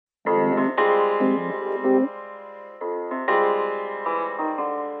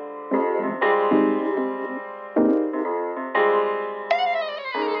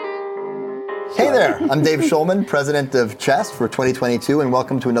there. I'm Dave Schulman, president of CHEST for 2022, and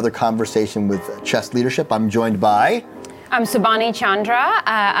welcome to another conversation with CHEST Leadership. I'm joined by... I'm Subhani Chandra.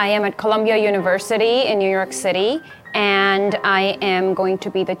 I am at Columbia University in New York City, and I am going to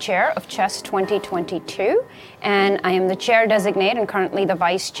be the chair of CHEST 2022, and I am the chair designate and currently the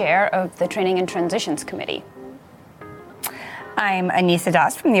vice chair of the Training and Transitions Committee. I'm Anisa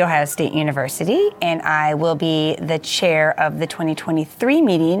Das from The Ohio State University, and I will be the chair of the 2023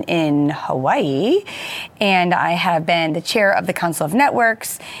 meeting in Hawaii. And I have been the chair of the Council of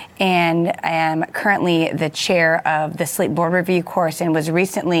Networks, and I am currently the chair of the Slate Board Review course, and was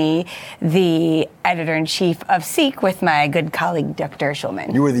recently the editor-in-chief of Seek with my good colleague, Dr.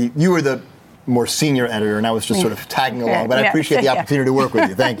 Schulman. You were the more senior editor, and I was just sort of tagging along, but I appreciate the opportunity to work with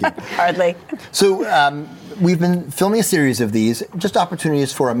you. Thank you. Hardly. So we've been filming a series of these, just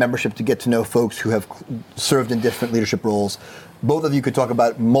opportunities for our membership to get to know folks who have served in different leadership roles. Both of you could talk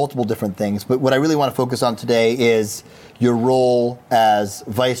about multiple different things, but what I really want to focus on today is your role as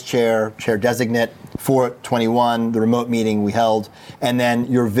vice chair, chair designate for 21, the remote meeting we held, and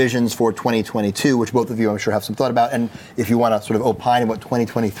then your visions for 2022, which both of you I'm sure have some thought about. And if you want to sort of opine on what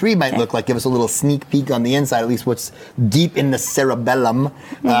 2023 might look like, give us a little sneak peek on the inside, at least what's deep in the cerebellum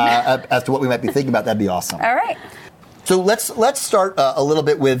as to what we might be thinking about, that'd be awesome. All right. So let's start a little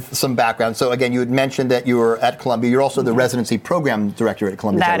bit with some background. So again, you had mentioned that you were at Columbia. You're also the residency program director at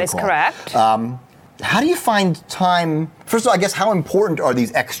Columbia. That is correct. How do you find time? First of all, I guess how important are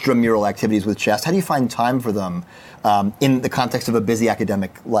these extramural activities with CHEST? How do you find time for them in the context of a busy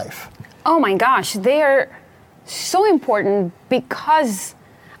academic life? Oh my gosh, they're so important because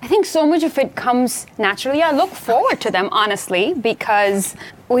I think so much of it comes naturally. I look forward to them, honestly, because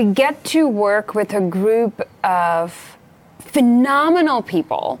we get to work with a group of phenomenal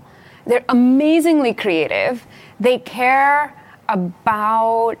people. They're amazingly creative. They care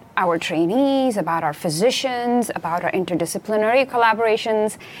about our trainees, about our physicians, about our interdisciplinary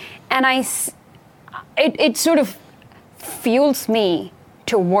collaborations. And it sort of fuels me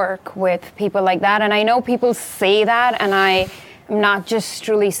to work with people like that. And I know people say that, and I am not just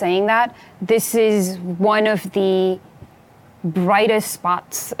truly saying that. This is one of the brightest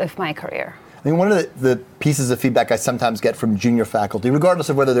spots of my career. I mean, one of the pieces of feedback I sometimes get from junior faculty, regardless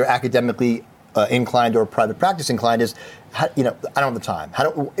of whether they're academically inclined or private practice inclined, is, I don't have the time.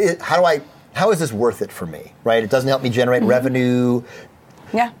 How is this worth it for me, right? It doesn't help me generate revenue.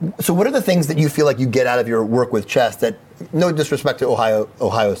 Yeah. So what are the things that you feel like you get out of your work with CHEST that, no disrespect to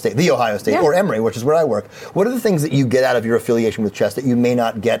Ohio State, the Ohio State, or Emory, which is where I work, what are the things that you get out of your affiliation with CHEST that you may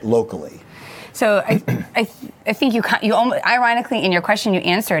not get locally? So I think you almost, ironically, in your question, you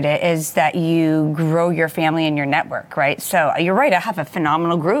answered it, is that you grow your family and your network, right? So you're right, I have a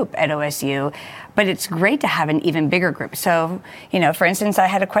phenomenal group at OSU, but it's great to have an even bigger group. So, for instance, I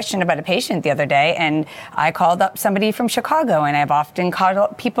had a question about a patient the other day, and I called up somebody from Chicago, and I've often called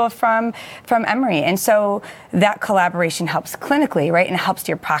up people from Emory. And so that collaboration helps clinically, right? And it helps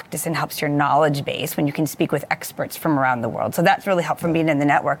your practice and helps your knowledge base when you can speak with experts from around the world. So that's really helpful from being in the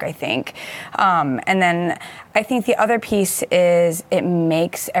network, I think. And then I think the other piece is it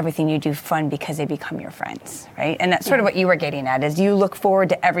makes everything you do fun because they become your friends, right? And that's sort of what you were getting at, is you look forward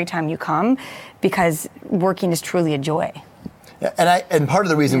to every time you come because working is truly a joy. Yeah, and part of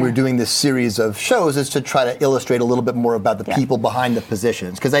the reason we're doing this series of shows is to try to illustrate a little bit more about the people behind the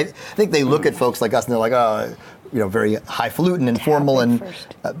positions. Because I think they look at folks like us and they're like, oh, very highfalutin and formal, and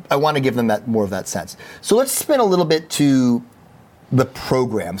I want to give them more of that sense. So let's spin a little bit to the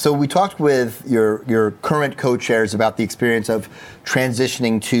program. So we talked with your current co-chairs about the experience of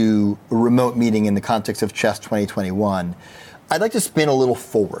transitioning to a remote meeting in the context of CHEST 2021. I'd like to spin a little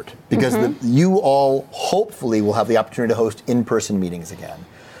forward because you all hopefully will have the opportunity to host in-person meetings again.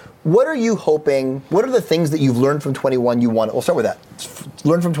 What are you hoping, what are the things that you've learned from 21 we'll start with that,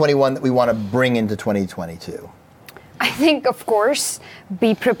 learn from 21 that we want to bring into 2022? I think, of course,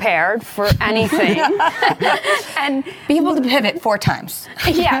 be prepared for anything. And be able to pivot 4 times.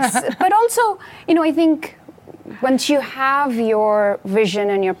 Yes, but also, I think once you have your vision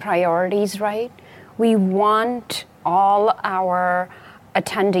and your priorities right, we want all our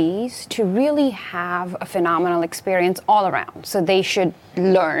attendees to really have a phenomenal experience all around. So they should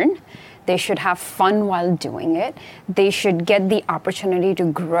learn, they should have fun while doing it, they should get the opportunity to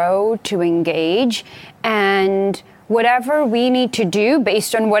grow, to engage, and whatever we need to do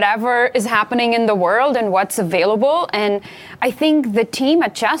based on whatever is happening in the world and what's available. And I think the team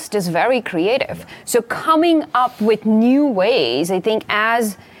at CHEST is very creative. So coming up with new ways, I think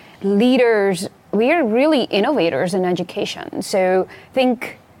as leaders, we are really innovators in education. So I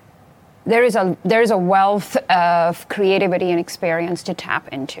think there is a wealth of creativity and experience to tap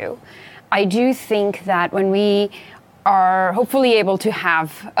into. I do think that when we are hopefully able to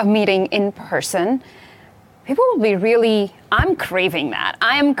have a meeting in person, people will be really, I'm craving that.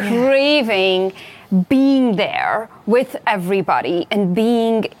 I am craving being there with everybody and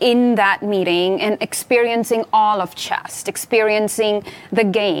being in that meeting and experiencing all of chess, experiencing the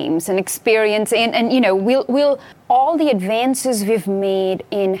games and experiencing, and we'll all the advances we've made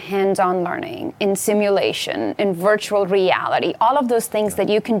in hands-on learning, in simulation, in virtual reality, all of those things that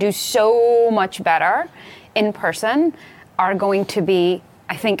you can do so much better in person are going to be,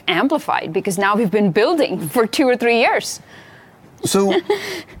 I think, amplified because now we've been building for 2 or 3 years. So,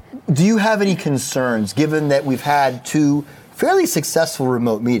 do you have any concerns, given that we've had 2 fairly successful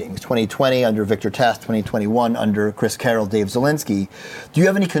remote meetings, 2020 under Victor Test, 2021 under Chris Carroll, Dave Zielinski? Do you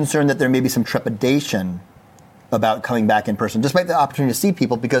have any concern that there may be some trepidation about coming back in person, despite the opportunity to see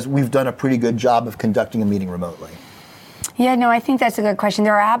people, because we've done a pretty good job of conducting a meeting remotely? Yeah, no, I think that's a good question.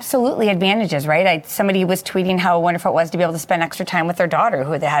 There are absolutely advantages, right? Somebody was tweeting how wonderful it was to be able to spend extra time with their daughter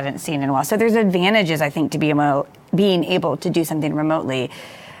who they hadn't seen in a while. So there's advantages, I think, to being able to do something remotely.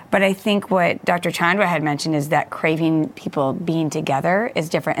 But I think what Dr. Chandra had mentioned is that craving people being together is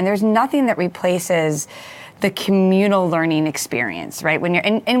different. And there's nothing that replaces the communal learning experience, right? When you're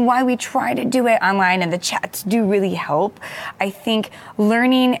and why we try to do it online and the chats do really help. I think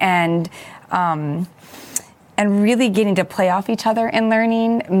learning and really getting to play off each other and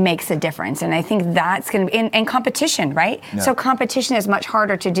learning makes a difference. And I think that's going to be, and competition, right? Yeah. So competition is much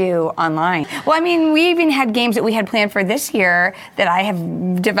harder to do online. Well, I mean, we even had games that we had planned for this year that I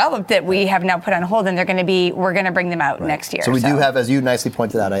have developed that we have now put on hold, and we're going to bring them out next year. So we do have, as you nicely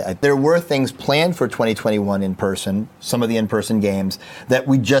pointed out, there were things planned for 2021 in person, some of the in-person games, that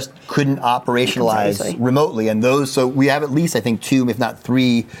we just couldn't operationalize remotely. And those, so we have at least, I think, 2, if not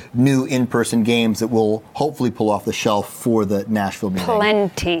 3 new in-person games that will hopefully pull off the shelf for the Nashville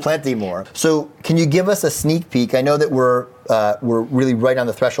meeting. Plenty more. So can you give us a sneak peek? I know that we're really right on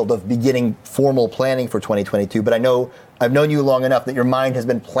the threshold of beginning formal planning for 2022, but I know I've known you long enough that your mind has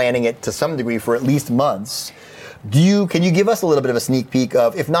been planning it to some degree for at least months. Can you give us a little bit of a sneak peek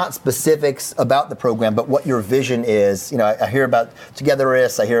of, if not specifics about the program, but what your vision is? I hear about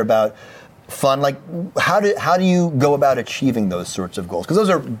togetherness, I hear about fun. Like, how do you go about achieving those sorts of goals? Because those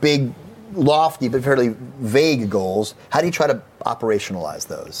are big, lofty but fairly vague goals. How do you try to operationalize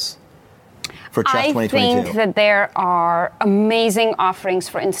those for Chess 2022? I think that there are amazing offerings,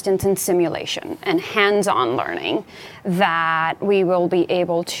 for instance, in simulation and hands-on learning that we will be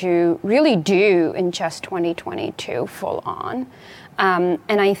able to really do in Chess 2022 full on. And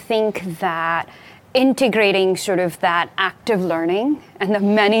I think that integrating sort of that active learning and the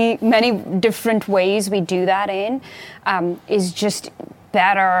many, many different ways we do that in is just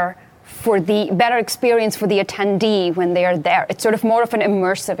better experience for the attendee when they are there. It's sort of more of an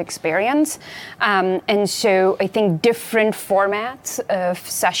immersive experience. And so I think different formats of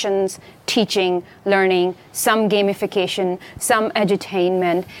sessions, teaching, learning, some gamification, some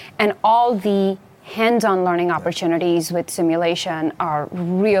edutainment, and all the hands-on learning opportunities with simulation are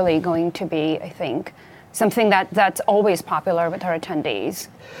really going to be, I think, something that's always popular with our attendees.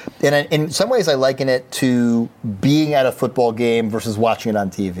 And in some ways, I liken it to being at a football game versus watching it on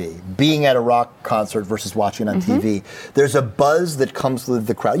TV, being at a rock concert versus watching it on TV. There's a buzz that comes with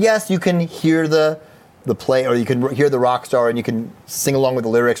the crowd. Yes, you can hear the play, or you can hear the rock star, and you can sing along with the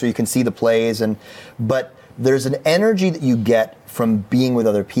lyrics, or you can see the plays, but there's an energy that you get from being with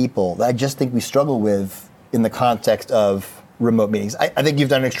other people that I just think we struggle with in the context of remote meetings. I think you've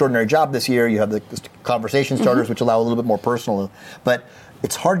done an extraordinary job this year. You have the conversation starters, which allow a little bit more personal, but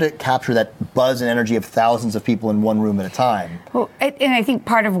it's hard to capture that buzz and energy of thousands of people in one room at a time. Well, and I think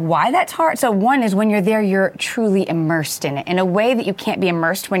part of why that's hard, so one is when you're there, you're truly immersed in it in a way that you can't be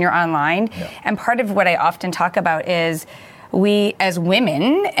immersed when you're online. Yeah. And part of what I often talk about is we as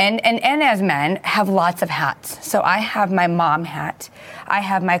women and as men have lots of hats. So I have my mom hat, I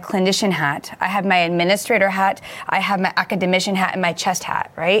have my clinician hat, I have my administrator hat, I have my academician hat and my chest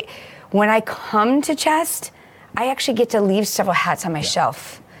hat, right? When I come to chest, I actually get to leave several hats on my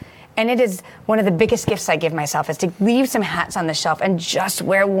shelf. And it is one of the biggest gifts I give myself is to leave some hats on the shelf and just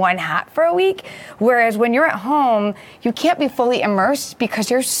wear one hat for a week. Whereas when you're at home, you can't be fully immersed because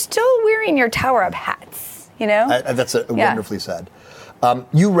you're still wearing your tower of hats. That's wonderfully said.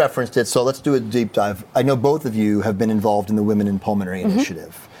 You referenced it, so let's do a deep dive. I know both of you have been involved in the Women in Pulmonary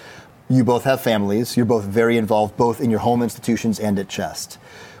Initiative. You both have families. You're both very involved, both in your home institutions and at Chest.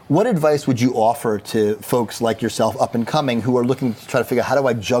 What advice would you offer to folks like yourself, up and coming, who are looking to try to figure out, how do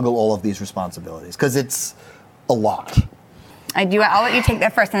I juggle all of these responsibilities? Because it's a lot. I'll let you take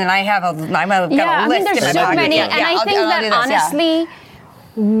that first, and then I have a list. There's so many, and I think that honestly,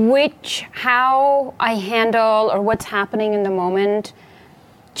 how I handle or what's happening in the moment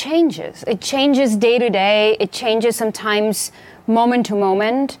changes. It changes day to day. It changes sometimes moment to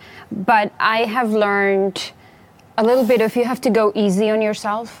moment. But I have learned a little bit if you have to go easy on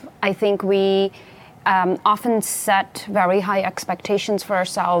yourself. I think we often set very high expectations for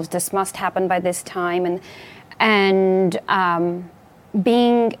ourselves. This must happen by this time, and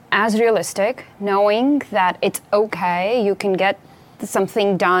being as realistic, knowing that it's okay, you can get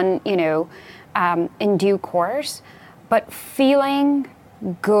something done, in due course, but feeling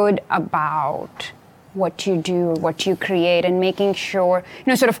good about what you do, what you create, and making sure,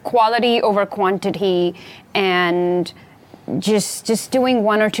 sort of quality over quantity, and just doing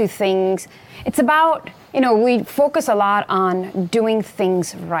one or two things. It's about, we focus a lot on doing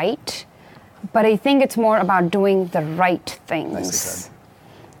things right, but I think it's more about doing the right things. Nicely said.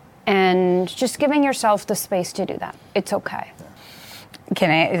 And just giving yourself the space to do that. It's okay. Can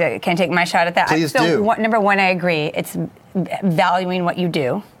I take my shot at that? Please do. Number one, I agree. It's valuing what you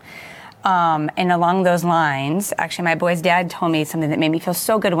do. And along those lines, actually, my boy's dad told me something that made me feel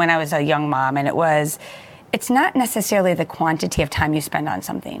so good when I was a young mom, and it's not necessarily the quantity of time you spend on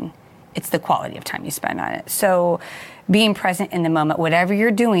something. It's the quality of time you spend on it. So being present in the moment, whatever you're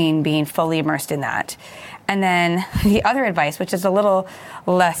doing, being fully immersed in that. And then the other advice, which is a little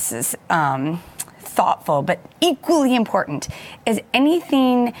less thoughtful, but equally important, is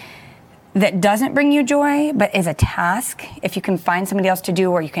anything that doesn't bring you joy, but is a task, if you can find somebody else to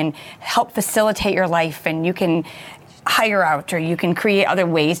do, or you can help facilitate your life, and you can hire out, or you can create other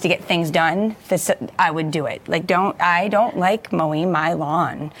ways to get things done, I would do it. I don't like mowing my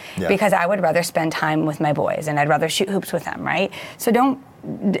lawn because I would rather spend time with my boys, and I'd rather shoot hoops with them, right? So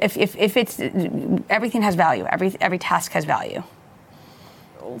if it's, everything has value, every task has value.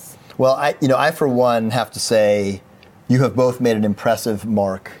 Well, I for one have to say, you have both made an impressive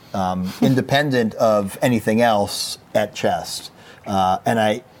mark, independent of anything else at Chest. And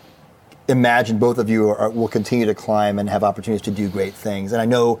I imagine both of you will continue to climb and have opportunities to do great things. And I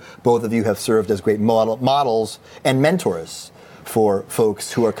know both of you have served as great models and mentors for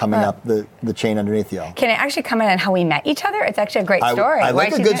folks who are coming up the chain underneath y'all. Can I actually comment on how we met each other? It's actually a great story. I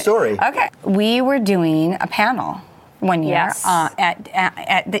like a good story. Okay. We were doing a panel one year Yes.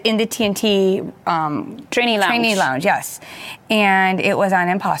 in the TNT Trainee Lounge, yes. And it was on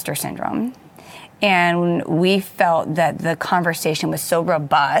imposter syndrome. And we felt that the conversation was so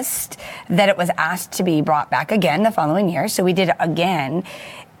robust that it was asked to be brought back again the following year. So we did it again.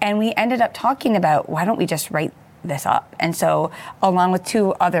 And we ended up talking about, why don't we just write this up? And so along with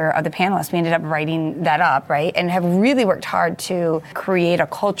two other panelists, we ended up writing that up, right? And have really worked hard to create a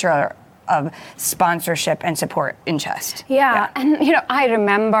culture of sponsorship and support in Chest. Yeah. And I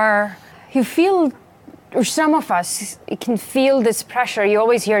remember you feel, or some of us can feel this pressure. You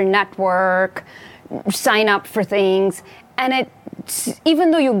always hear network, sign up for things, and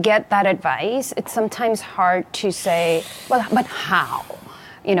even though you get that advice, it's sometimes hard to say, well, but how?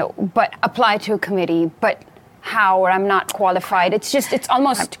 But apply to a committee, but how? Or I'm not qualified. It's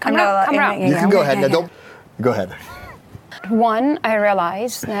almost come around. You can go ahead. Now, go ahead. One, I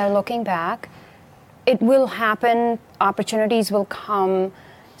realize now looking back, it will happen, opportunities will come.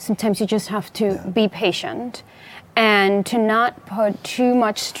 Sometimes you just have to be patient and to not put too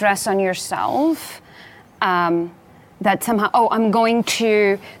much stress on yourself that somehow, I'm going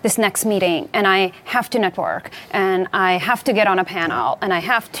to this next meeting and I have to network and I have to get on a panel and I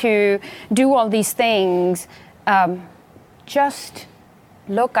have to do all these things. Just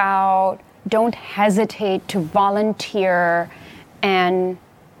look out. Don't hesitate to volunteer, and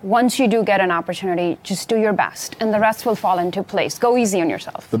once you do get an opportunity, just do your best, and the rest will fall into place. Go easy on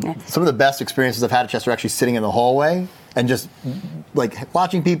yourself. Some of the best experiences I've had at Chest are actually sitting in the hallway and just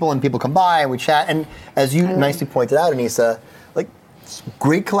watching people, and people come by and we chat. And as you nicely pointed out, Anissa,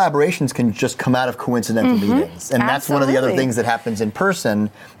 great collaborations can just come out of coincidental meetings, and that's one of the other things that happens in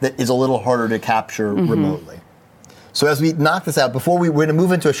person that is a little harder to capture remotely. So as we knock this out, we're going to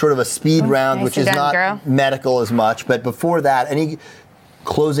move into a sort of a speed round, which is not medical as much, but before that, any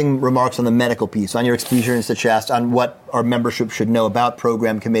closing remarks on the medical piece, on your experience at Chest, on what our membership should know about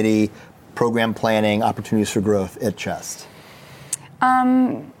program committee, program planning, opportunities for growth at Chest?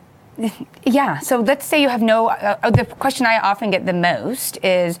 Yeah, so let's say you have the question I often get the most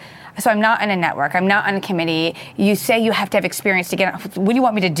is, so I'm not in a network, I'm not on a committee, you say you have to have experience to get on, what do you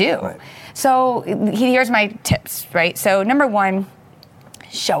want me to do? Right. So here's my tips, right? So number one,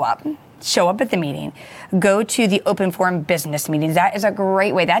 show up. show up at the meeting, go to the open forum business meetings. That is a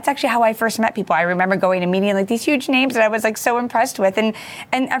great way. That's actually how I first met people. I remember going to meeting like these huge names that I was like so impressed with, and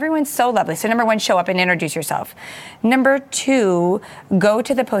everyone's so lovely. So number one, show up and introduce yourself. Number two, go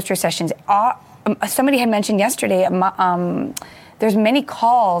to the poster sessions. Somebody had mentioned yesterday, there's many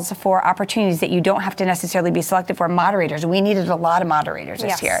calls for opportunities that you don't have to necessarily be selected for. Moderators. We needed a lot of moderators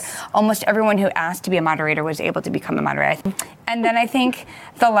this year. Almost everyone who asked to be a moderator was able to become a moderator. And then I think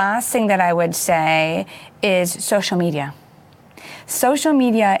the last thing that I would say is social media. Social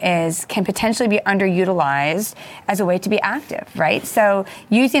media can potentially be underutilized as a way to be active, right? So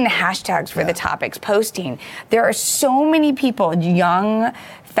using the hashtags for the topics, posting. There are so many people, young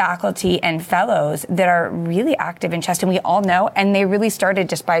faculty and fellows, that are really active in chest, and we all know, and they really started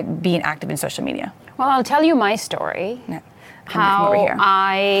just by being active in social media. Well, I'll tell you my story. Yeah. How over here.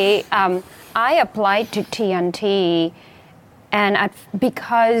 I applied to TNT, and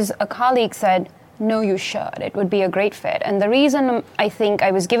because a colleague said, no, you should. It would be a great fit. And the reason I think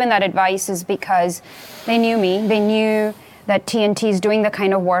I was given that advice is because they knew me. They knew that TNT is doing the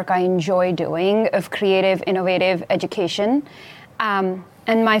kind of work I enjoy doing, of creative, innovative education.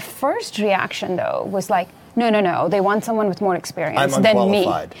 And my first reaction, though, was like, no, they want someone with more experience than me.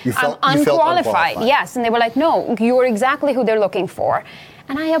 You felt unqualified, yes. And they were like, no, you're exactly who they're looking for.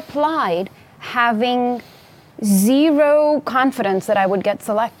 And I applied having zero confidence that I would get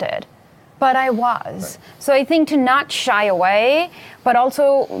selected. But I was. Right. So I think to not shy away, but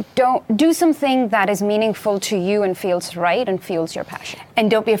also do something that is meaningful to you and feels right and fuels your passion. And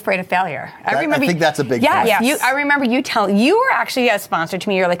don't be afraid of failure. I think that's a big thing. Yes. I remember you were actually a sponsor to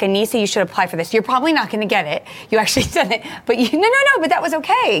me. You're like, Anisa, you should apply for this. You're probably not going to get it. You actually said it. But but that was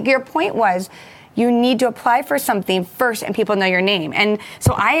okay. Your point was, you need to apply for something first and people know your name. And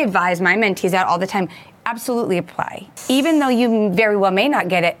so I advise my mentees out all the time, absolutely apply. Even though you very well may not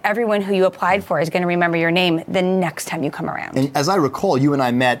get it, everyone who you applied for is going to remember your name the next time you come around. And as I recall, you and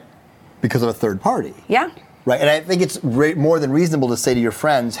I met because of a third party. Yeah. Right, and I think it's more than reasonable to say to your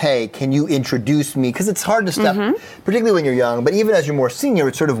friends, hey, can you introduce me? Because it's hard to step, particularly when you're young, but even as you're more senior,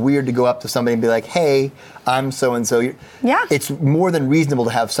 it's sort of weird to go up to somebody and be like, hey, I'm so-and-so. Yeah. It's more than reasonable to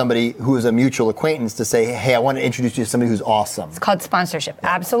have somebody who is a mutual acquaintance to say, hey, I want to introduce you to somebody who's awesome. It's called sponsorship.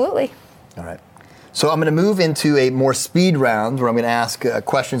 Yeah. Absolutely. All right. So I'm going to move into a more speed round where I'm going to ask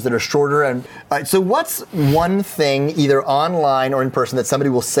questions that are shorter. All right, so what's one thing, either online or in person, that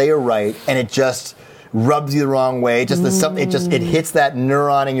somebody will say or write, and it just rubs you the wrong way? It hits that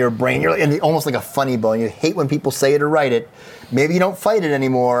neuron in your brain. You're almost like a funny bone. You hate when people say it or write it. Maybe you don't fight it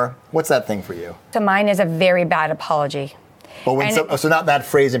anymore. What's that thing for you? So mine is a very bad apology. But so not that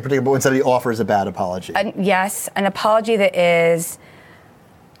phrase in particular, but when somebody offers a bad apology. Yes, an apology that is,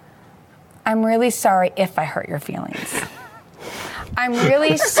 I'm really sorry if I hurt your feelings. I'm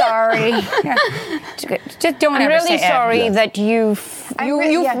really sorry. Just don't ever say it. I'm really sorry that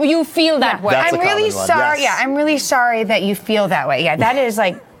you feel that way. That's I'm really sorry. Yes. Yeah, I'm really sorry that you feel that way. Yeah, that is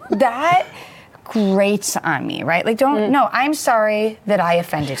like that grates on me, right? Like no, I'm sorry that I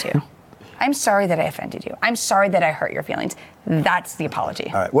offended you. I'm sorry that I offended you. I'm sorry that I hurt your feelings. That's the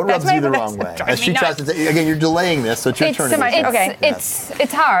apology. All right. What rubs you the wrong way? As she tries to say, again, you're delaying this, so it's your turn.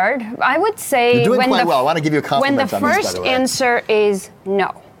 It's hard. I would say you're doing quite well. I want to give you a compliment when the first answer is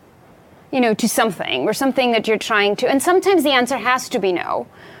no, to something or something that you're trying to, and sometimes the answer has to be no,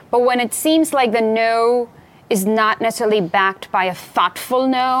 but when it seems like the no is not necessarily backed by a thoughtful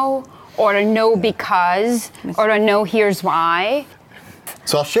no, or a no because, or a no here's why.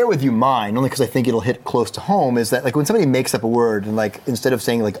 So I'll share with you mine, only because I think it'll hit close to home, is that like when somebody makes up a word and like instead of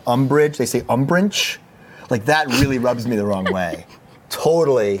saying like umbrage, they say umbranch, like that really rubs me the wrong way.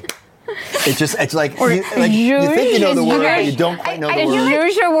 Totally. It's like, you think you know the word, but you don't quite know the word.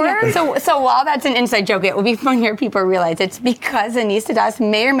 Use your word. So while that's an inside joke, it will be fun here. People realize it's because Anisa Das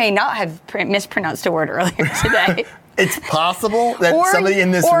may or may not have mispronounced a word earlier today. It's possible that somebody in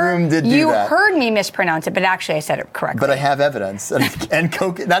this room did do that. You heard me mispronounce it, but actually I said it correctly. But I have evidence. And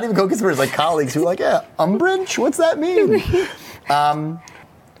not even co-conspirators, like colleagues who are like, yeah, umbranch? What's that mean?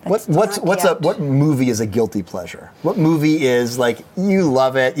 What movie is a guilty pleasure? What movie is like, you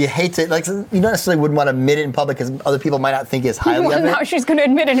love it, you hate it, like you don't necessarily wouldn't want to admit it in public because other people might not think it's highly of it? Now she's going to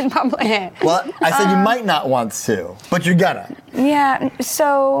admit it in public. Well, I said you might not want to, but you're gonna. Yeah,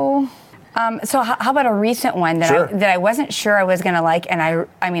 so how about a recent one that I wasn't sure I was going to like, and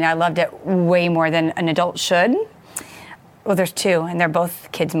I loved it way more than an adult should. Well, there's two, and they're both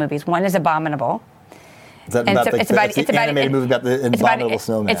kids' movies. One is Abominable. Is that about the animated movie about the abominable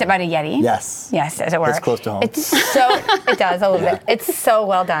snowman? It's about a Yeti. Yes, as it were. It's close to home. It does a little bit. It's so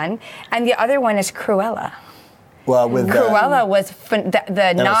well done. And the other one is Cruella. Well, with Cruella was the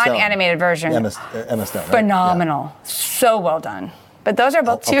Stone. non-animated version. Emma Stone. Right? Phenomenal. So well done. But those are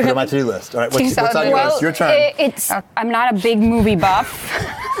both I'll put it on my to-do list. All right, what's on your list? Your turn. I'm not a big movie buff,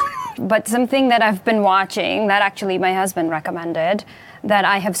 but something that I've been watching that actually my husband recommended that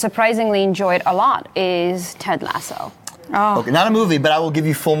I have surprisingly enjoyed a lot is Ted Lasso. Oh. Okay, not a movie, but I will give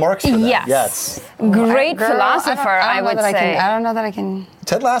you full marks for that. Yes. Great philosopher, I would say. I don't know that I can.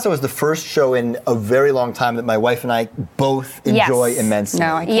 Ted Lasso is the first show in a very long time that my wife and I both enjoy immensely.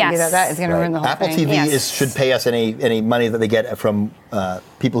 No, I can't do that. That is going to ruin the whole Apple thing. TV should pay us any money that they get from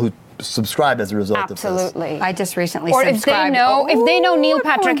people who subscribe as a result of this. Absolutely. I just recently Or subscribed. if they know Neil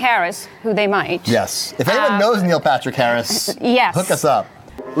Patrick Harris, who they might. Yes. If anyone knows Neil Patrick Harris, yes. hook us up.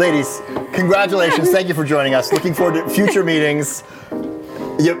 Ladies, congratulations. Thank you for joining us. Looking forward to future meetings.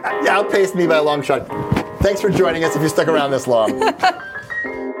 You outpaced me by a long shot. Thanks for joining us if you stuck around this long.